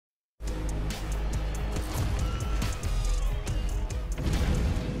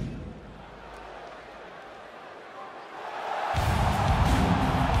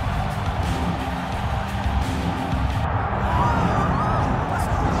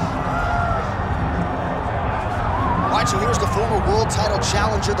so here's the former world title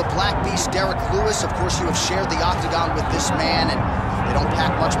challenger, the Black Beast, Derrick Lewis. Of course, you have shared the octagon with this man, and they don't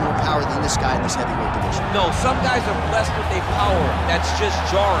pack much more power than this guy in this heavyweight division. No, some guys are blessed with a power that's just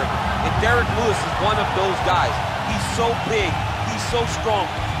jarring, and Derrick Lewis is one of those guys. He's so big, he's so strong,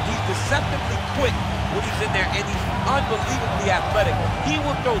 he's deceptively quick when he's in there, and he's unbelievably athletic. He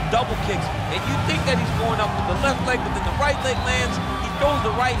will throw double kicks, and you think that he's going up with the left leg, but then the right leg lands. He throws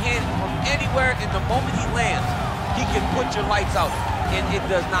the right hand from anywhere, and the moment he lands, he can put your lights out. And it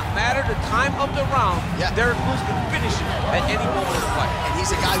does not matter the time of the round. Yeah. Derrick Lewis can finish it at any moment in the fight. And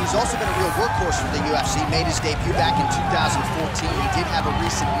he's a guy who's also been a real workhorse for the UFC. Made his debut back in 2014. He did have a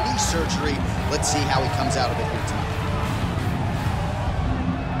recent knee surgery. Let's see how he comes out of it here tonight.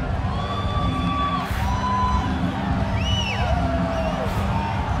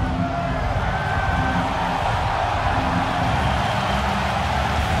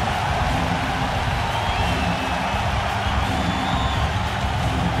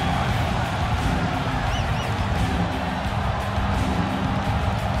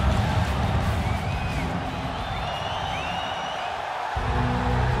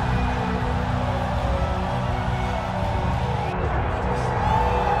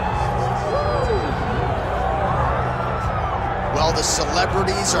 The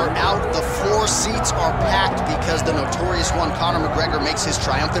celebrities are out, the floor seats are packed because the notorious one, Conor McGregor, makes his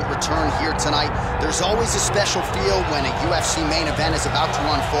triumphant return here tonight. There's always a special feel when a UFC main event is about to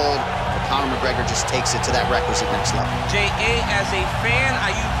unfold, but Conor McGregor just takes it to that requisite next level. J.A., as a fan, I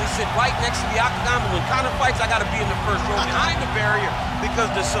usually sit right next to the octagon, but when Conor fights, I gotta be in the first row behind the barrier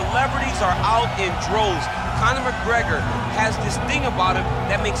because the celebrities are out in droves. Conor McGregor has this thing about him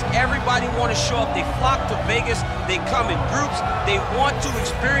that makes everybody want to show up. They flock to Vegas. They come in groups. They want to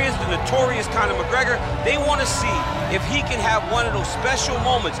experience the notorious Conor McGregor. They want to see if he can have one of those special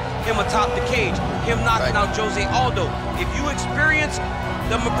moments, him atop the cage, him knocking out Jose Aldo. If you experience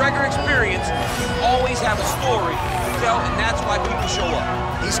the McGregor experience, you always have a story to tell, and that's why people show up.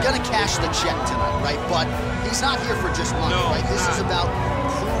 He's going to cash the check tonight, right? But he's not here for just money, right? This is about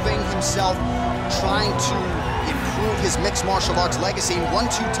proving himself, trying to improve his mixed martial arts legacy. He won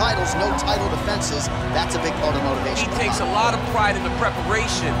 2 titles, no title defenses. That's a big part of motivation. He takes a lot of pride in the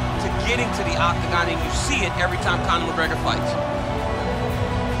preparation to getting to the octagon, and you see it every time Conor McGregor fights.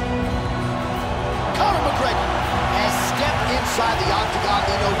 Conor McGregor has stepped inside the octagon.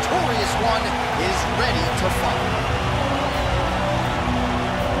 The notorious one is ready to fight.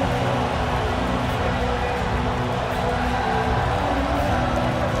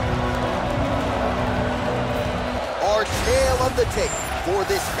 Tale of the tape for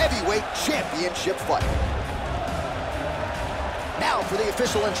this heavyweight championship fight. Now for the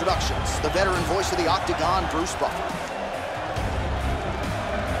official introductions, the veteran voice of the octagon, Bruce Buffer.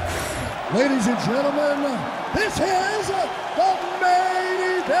 Ladies and gentlemen, this is the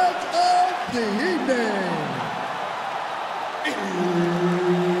main event of the evening.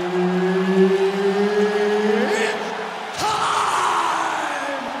 It's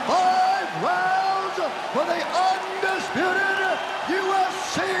time! 5 rounds for the undisputed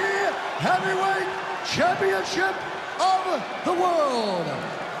UFC Heavyweight Championship of the world.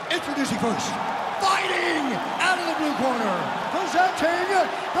 Introducing first, fighting out of the blue corner, presenting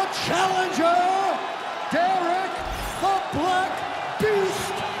the challenger, Derrick the Black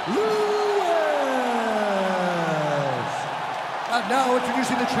Beast Lewis. And now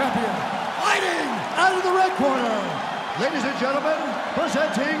introducing the champion, fighting out of the red corner. Ladies and gentlemen,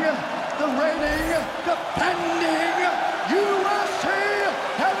 presenting the reigning, defending UFC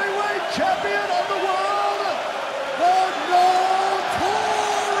Heavyweight Champion of the world, the notorious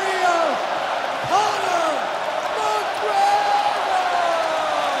Conor McGregor!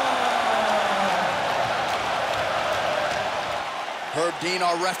 Herb Dean,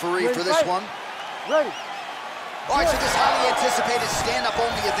 our referee for this one. Ready. All right, so this highly anticipated stand-up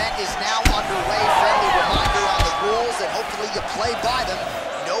only event is now underway. Friendly reminder on the rules, and hopefully you play by them.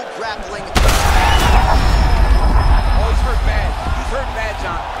 No grappling. Oh, he's hurt bad. He's hurt bad,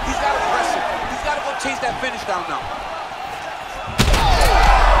 John. He's got to press it. He's got to go chase that finish down now.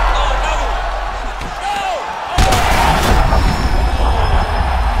 Oh, another one. No!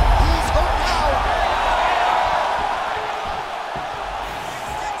 He's hurt now.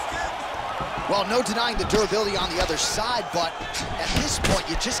 Well, no denying the durability on the other side, but at this point,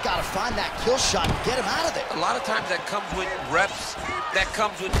 you just got to find that kill shot and get him out of there. A lot of times that comes with reps, that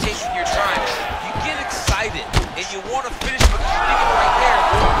comes with taking your time. You get excited, and you want to finish, but you're thinking right there.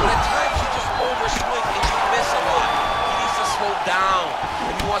 But at times, you just overswing, and you miss a lot. He needs to slow down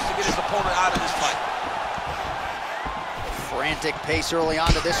if he wants to get his opponent out of this fight. Frantic pace early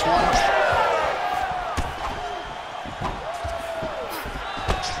on to this one.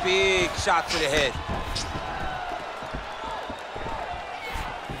 Big shot to the head.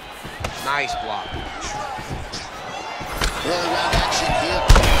 Nice block. Early round action here.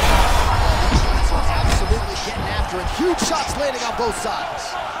 These guys are absolutely getting after it. Huge shots landing on both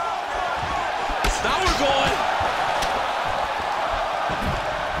sides. Now we're going.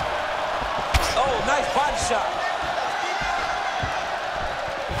 Oh, nice body shot.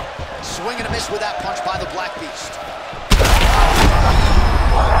 Swing and a miss with that punch by the Black Beast.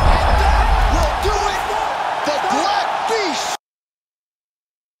 Will do it. The Black Beast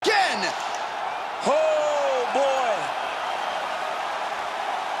again. Oh, boy.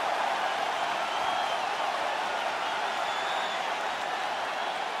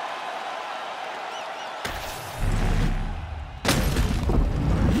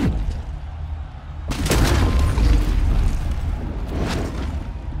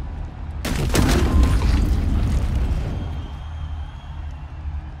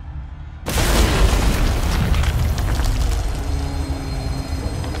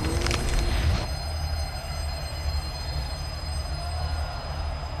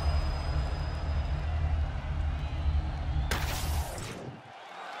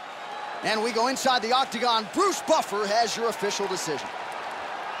 And we go inside the octagon. Bruce Buffer has your official decision.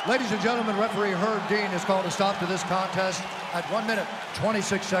 Ladies and gentlemen, referee Herb Dean has called a stop to this contest at 1 minute,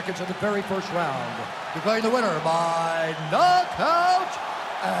 26 seconds of the very first round. Declaring the winner by knockout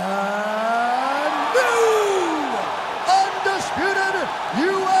and new undisputed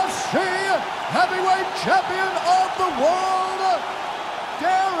UFC heavyweight champion of the world,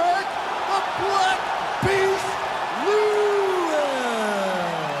 Derrick the Black Beast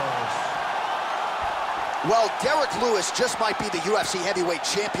Well, Derrick Lewis just might be the UFC heavyweight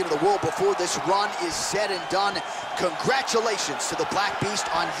champion of the world before this run is said and done. Congratulations to the Black Beast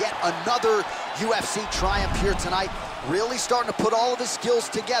on yet another UFC triumph here tonight. Really starting to put all of his skills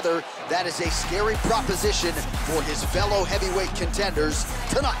together. That is a scary proposition for his fellow heavyweight contenders.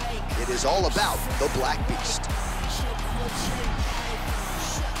 Tonight, it is all about the Black Beast.